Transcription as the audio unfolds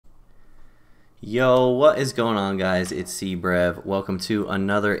Yo, what is going on, guys? It's C-Brev. Welcome to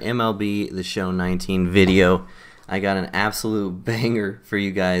another MLB The Show 19 video. I got an absolute banger for you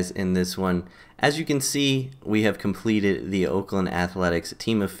guys in this one. As you can see, we have completed the Oakland Athletics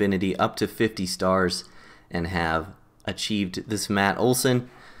Team Affinity up to 50 stars and have achieved this Matt Olson.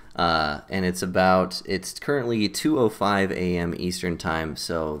 And it's currently 2:05 a.m. Eastern time,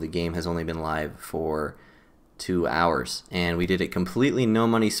 so the game has only been live for 2 hours. And we did it completely no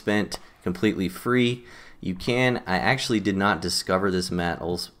money spent, completely free. I actually did not discover this Matt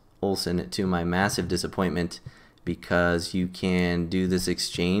Olson, to my massive disappointment, because you can do this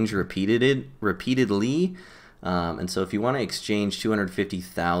exchange repeatedly. And so if you want to exchange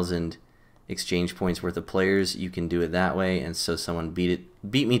 250,000 exchange points worth of players, you can do it that way. And so someone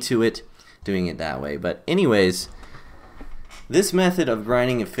beat me to it doing it that way. But anyways, this method of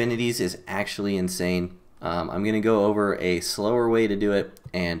grinding affinities is actually insane. I'm going to go over a slower way to do it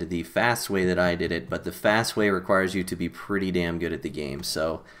and the fast way that I did it, but the fast way requires you to be pretty damn good at the game.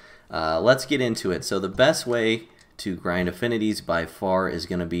 So let's get into it. So the best way to grind affinities by far is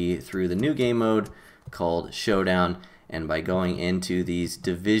going to be through the new game mode called Showdown, and by going into these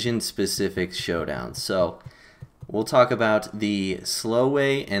division-specific showdowns. So we'll talk about the slow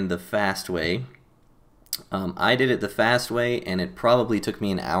way and the fast way. I did it the fast way, and it probably took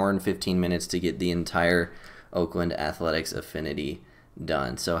me an hour and 15 minutes to get the entire Oakland Athletics Affinity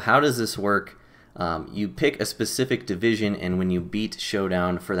done. So how does this work? You pick a specific division, and when you beat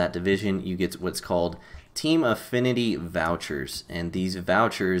Showdown for that division, you get what's called Team Affinity vouchers, and these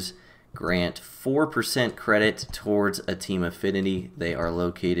vouchers grant 4% credit towards a team affinity. They are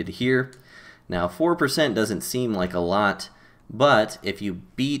located here. Now 4% doesn't seem like a lot, but if you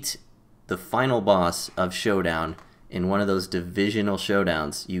beat the final boss of Showdown in one of those divisional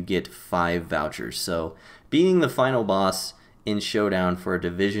showdowns, you get 5 vouchers. So being the final boss in Showdown for a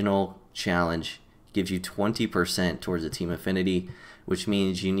divisional challenge gives you 20% towards a team affinity, which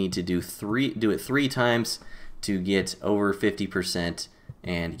means you need to do it 3 times to get over 50%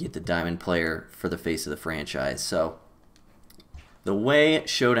 and get the diamond player for the face of the franchise. So the way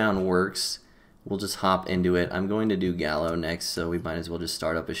Showdown works, we'll just hop into it. I'm going to do Gallo next, so we might as well just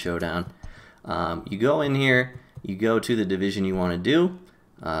start up a Showdown. You go in here, you go to the division you want to do.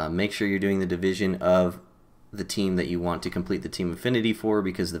 Make sure you're doing the division of the team that you want to complete the team affinity for,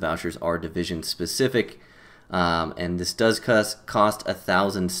 because the vouchers are division specific. And this does cost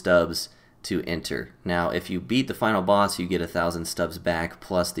 1,000 stubs to enter. Now if you beat the final boss, you get 1,000 stubs back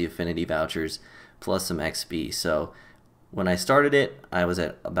plus the affinity vouchers plus some XP. So when I started it, I was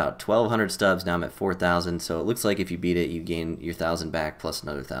at about 1,200 stubs. Now I'm at 4,000. So it looks like if you beat it, you gain your 1,000 back plus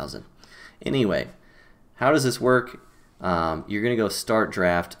another 1,000. Anyway, how does this work? You're going to go start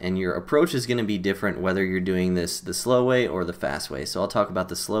draft, and your approach is going to be different whether you're doing this the slow way or the fast way. So I'll talk about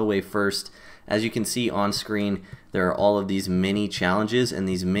the slow way first. As you can see on screen, there are all of these mini challenges, and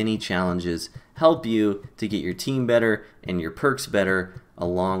these mini challenges help you to get your team better and your perks better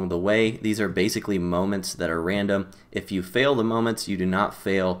along the way. These are basically moments that are random. If you fail the moments, you do not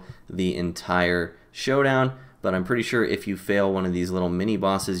fail the entire showdown, but I'm pretty sure if you fail one of these little mini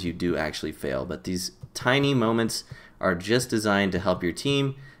bosses, you do actually fail. But these tiny moments are just designed to help your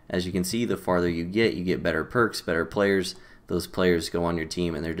team. As you can see, the farther you get better perks, better players. Those players go on your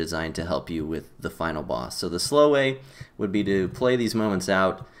team, and they're designed to help you with the final boss. So the slow way would be to play these moments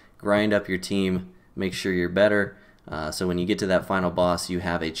out, grind up your team, make sure you're better, so when you get to that final boss, you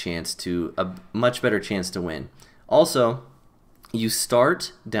have a much better chance to win. Also, you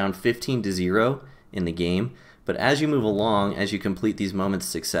start down 15-0 in the game, but as you move along, as you complete these moments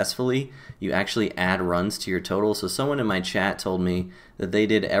successfully, you actually add runs to your total. So someone in my chat told me that they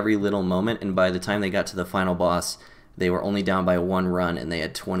did every little moment, and by the time they got to the final boss, they were only down by 1 run, and they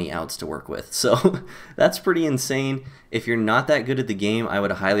had 20 outs to work with. So that's pretty insane. If you're not that good at the game, I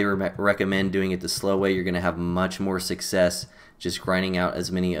would highly recommend doing it the slow way. You're going to have much more success just grinding out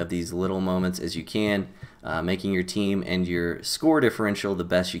as many of these little moments as you can, making your team and your score differential the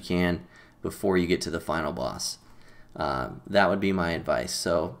best you can before you get to the final boss. That would be my advice.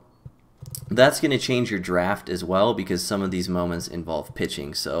 So that's going to change your draft as well, because some of these moments involve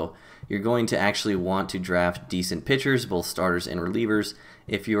pitching. So you're going to actually want to draft decent pitchers, both starters and relievers.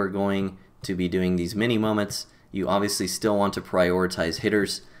 If you are going to be doing these mini moments, you obviously still want to prioritize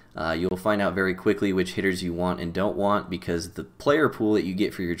hitters. You'll find out very quickly which hitters you want and don't want, because the player pool that you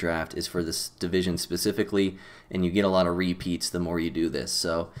get for your draft is for this division specifically, and you get a lot of repeats the more you do this.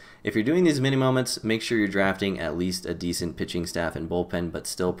 So if you're doing these mini moments, make sure you're drafting at least a decent pitching staff and bullpen, but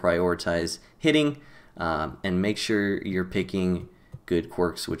still prioritize hitting, and make sure you're picking good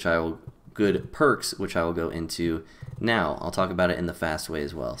perks, which I will go into now. I'll talk about it in the fast way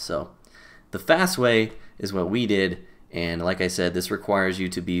as well. So the fast way is what we did, and like I said, this requires you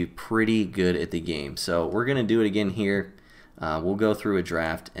to be pretty good at the game. So we're going to do it again here. We'll go through a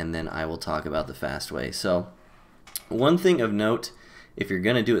draft, and then I will talk about the fast way. So one thing of note, if you're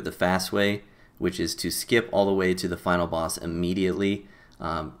going to do it the fast way, which is to skip all the way to the final boss immediately,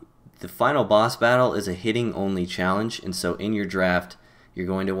 the final boss battle is a hitting only challenge, and so in your draft you're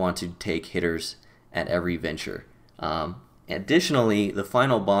going to want to take hitters at every venture. Additionally, the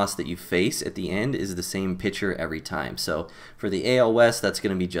final boss that you face at the end is the same pitcher every time. So for the AL West, that's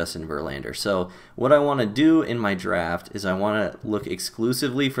going to be Justin Verlander. So what I want to do in my draft is I want to look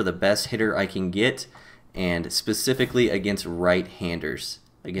exclusively for the best hitter I can get, and specifically against right-handers,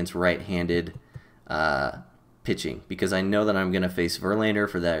 against right-handed pitching, because I know that I'm going to face Verlander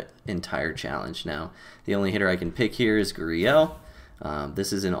for that entire challenge. Now, the only hitter I can pick here is Gurriel.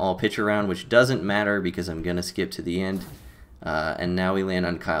 This is an all-pitcher round, which doesn't matter because I'm going to skip to the end. And now we land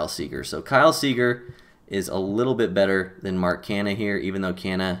on Kyle Seager. So Kyle Seager is a little bit better than Mark Canha here, even though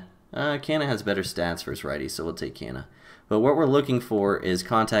Canha has better stats versus righty, so we'll take Canha. But what we're looking for is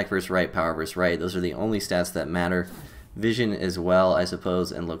contact versus right, power versus right. Those are the only stats that matter. Vision as well, I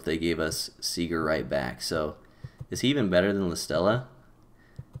suppose, and look, they gave us Seager right back. So is he even better than LaStella?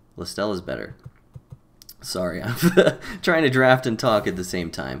 LaStella's better. Sorry, I'm trying to draft and talk at the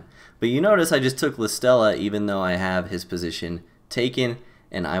same time. But you notice I just took LaStella even though I have his position taken,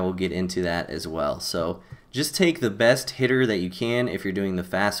 and I will get into that as well. So just take the best hitter that you can if you're doing the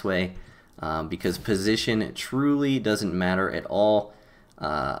fast way, because position truly doesn't matter at all.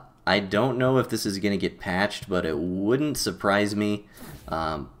 I don't know if this is going to get patched, but it wouldn't surprise me.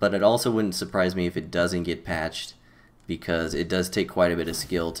 But it also wouldn't surprise me if it doesn't get patched, because it does take quite a bit of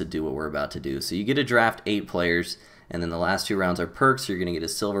skill to do what we're about to do. So you get to draft 8 players, and then the last 2 rounds are perks. You're going to get a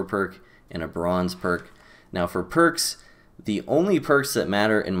silver perk and a bronze perk. Now for perks, the only perks that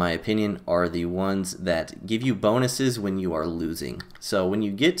matter, in my opinion, are the ones that give you bonuses when you are losing. So when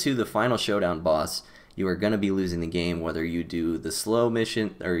you get to the final showdown boss, you are going to be losing the game, whether you do the slow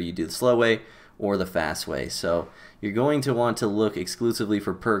mission, or you do the slow way, or the fast way. So you're going to want to look exclusively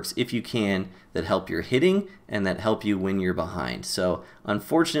for perks, if you can, that help your hitting and that help you when you're behind. So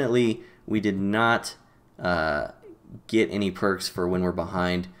unfortunately, we did not get any perks for when we're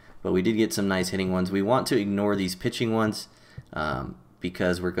behind, but we did get some nice hitting ones. We want to ignore these pitching ones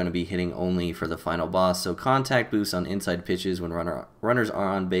because we're going to be hitting only for the final boss. So contact boost on inside pitches when runners are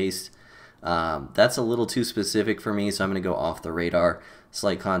on base. That's a little too specific for me, so I'm going to go off the radar.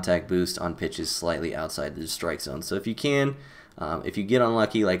 Slight contact boost on pitches slightly outside the strike zone. So if you can, if you get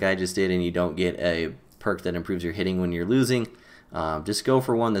unlucky like I just did and you don't get a perk that improves your hitting when you're losing, just go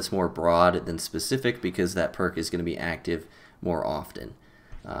for one that's more broad than specific, because that perk is going to be active more often.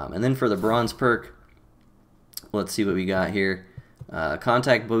 And then for the bronze perk, let's see what we got here.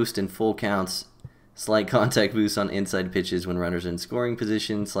 Contact boost in full counts. Slight contact boost on inside pitches when runners are in scoring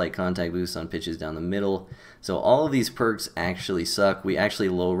position. Slight contact boost on pitches down the middle. So all of these perks actually suck. We actually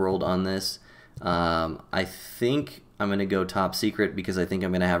low rolled on this. I think I'm going to go top secret, because I think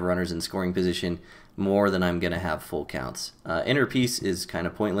I'm going to have runners in scoring position more than I'm going to have full counts. Inner piece is kind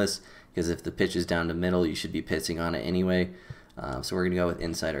of pointless, because if the pitch is down to middle, you should be pitching on it anyway. So we're going to go with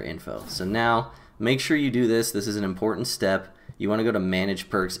insider info. So now make sure you do this. This is an important step. You want to go to manage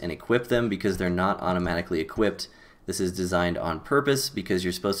perks and equip them, because they're not automatically equipped. This is designed on purpose, because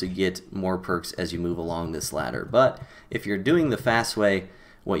you're supposed to get more perks as you move along this ladder. But if you're doing the fast way,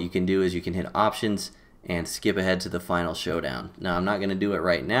 what you can do is you can hit options and skip ahead to the final showdown. Now I'm not going to do it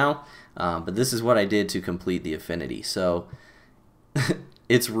right now, but this is what I did to complete the affinity. So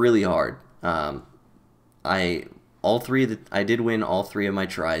it's really hard. I did win all 3 of my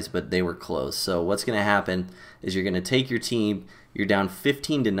tries, but they were close. So what's going to happen is you're going to take your team, you're down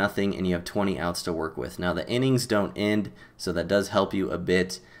 15-0, and you have 20 outs to work with. Now the innings don't end, so that does help you a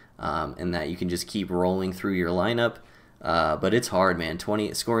bit, in that you can just keep rolling through your lineup. But it's hard, man.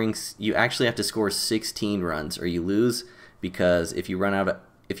 You actually have to score 16 runs or you lose, because if you run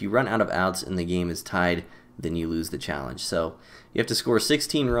out of outs and the game is tied, then you lose the challenge. So you have to score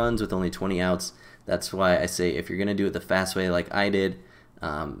 16 runs with only 20 outs. That's why I say, if you're going to do it the fast way like I did,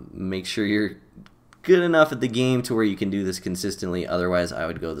 make sure you're good enough at the game to where you can do this consistently. Otherwise, I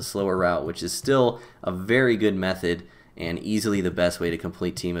would go the slower route, which is still a very good method and easily the best way to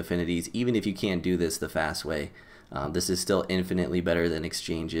complete Team Affinities, even if you can't do this the fast way. This is still infinitely better than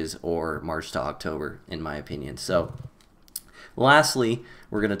exchanges or March to October, in my opinion. So lastly,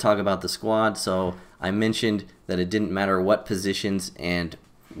 we're going to talk about the squad. So I mentioned that it didn't matter what positions and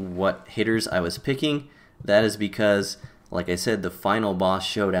what hitters I was picking. That is because, like I said, the final boss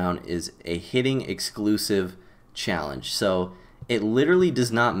showdown is a hitting exclusive challenge. So it literally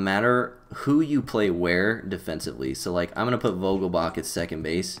does not matter who you play where defensively. So like I'm going to put Vogelbach at second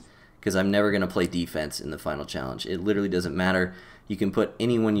base because I'm never going to play defense in the final challenge. It literally doesn't matter. You can put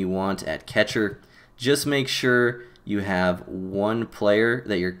anyone you want at catcher. Just make sure you have one player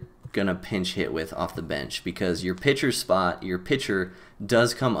that you're going to pinch hit with off the bench, because your pitcher spot, your pitcher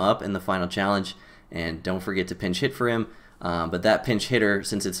does come up in the final challenge, and don't forget to pinch hit for him. But that pinch hitter,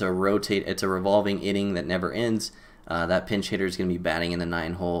 since it's a revolving inning that never ends, that pinch hitter is going to be batting in the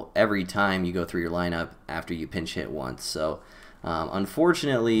 9 hole every time you go through your lineup after you pinch hit once. So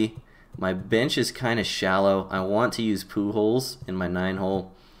unfortunately, my bench is kind of shallow. I want to use Pujols in my 9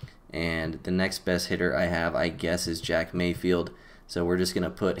 hole, and the next best hitter I have, I guess, is Jack Mayfield. So we're just going to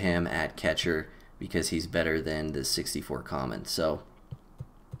put him at catcher because he's better than the 64 common. So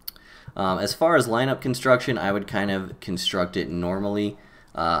as far as lineup construction, I would kind of construct it normally.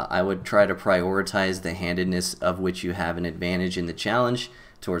 I would try to prioritize the handedness of which you have an advantage in the challenge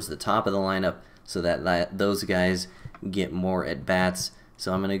towards the top of the lineup, so that those guys get more at-bats.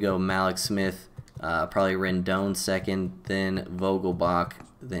 So I'm going to go Malik Smith, probably Rendon second, then Vogelbach,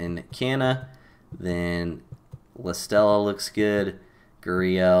 then Canna, then La Stella looks good,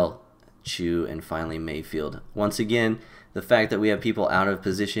 Gurriel, Chu, and finally Mayfield. Once again, the fact that we have people out of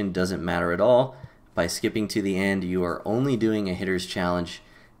position doesn't matter at all. By skipping to the end, you are only doing a hitter's challenge,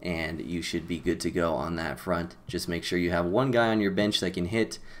 and you should be good to go on that front. Just make sure you have one guy on your bench that can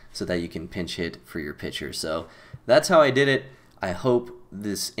hit so that you can pinch hit for your pitcher. So that's how I did it. I hope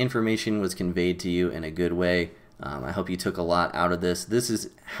this information was conveyed to you in a good way. I hope you took a lot out of this. This is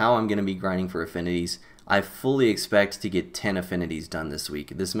how I'm going to be grinding for affinities. I fully expect to get 10 affinities done this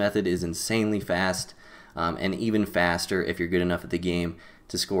week. This method is insanely fast, and even faster if you're good enough at the game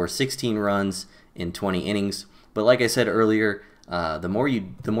to score 16 runs in 20 innings. But like I said earlier, the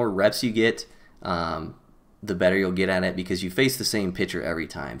more reps you get, the better you'll get at it, because you face the same pitcher every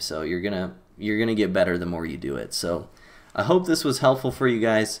time. So you're gonna get better the more you do it. So I hope this was helpful for you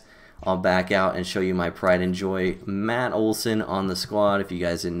guys. I'll back out and show you my pride and joy, Matt Olson, on the squad. If you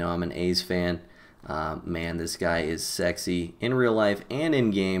guys didn't know, I'm an A's fan. Man, this guy is sexy in real life and in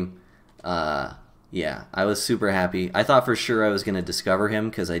game. Yeah, I was super happy. I thought for sure I was going to discover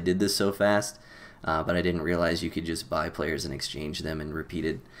him because I did this so fast, but I didn't realize you could just buy players and exchange them and repeat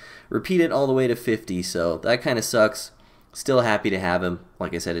it all the way to 50. So that kind of sucks. Still happy to have him.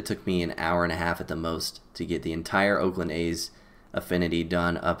 Like I said, it took me an hour and a half at the most to get the entire Oakland A's affinity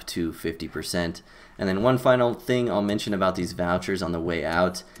done up to 50%. And then one final thing I'll mention about these vouchers on the way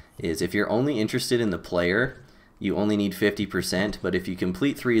out is if you're only interested in the player, you only need 50%, but if you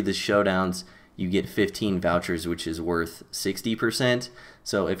complete 3 of the showdowns, you get 15 vouchers, which is worth 60%.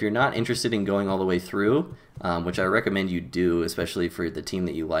 So if you're not interested in going all the way through, which I recommend you do, especially for the team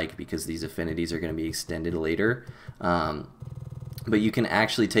that you like, because these affinities are going to be extended later, but you can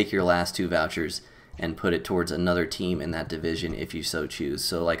actually take your last 2 vouchers and put it towards another team in that division if you so choose.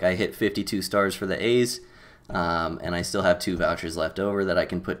 So like I hit 52 stars for the A's, and I still have 2 vouchers left over that I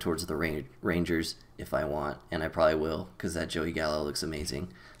can put towards the Rangers if I want, and I probably will, because that Joey Gallo looks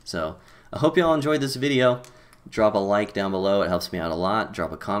amazing. So I hope you all enjoyed this video. Drop a like down below, it helps me out a lot.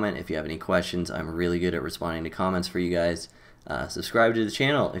 Drop a comment if you have any questions. I'm really good at responding to comments for you guys. Subscribe to the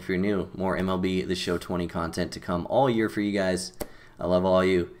channel if you're new. More MLB The Show 20 content to come all year for you guys. I love all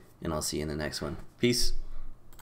you, and I'll see you in the next one. Peace.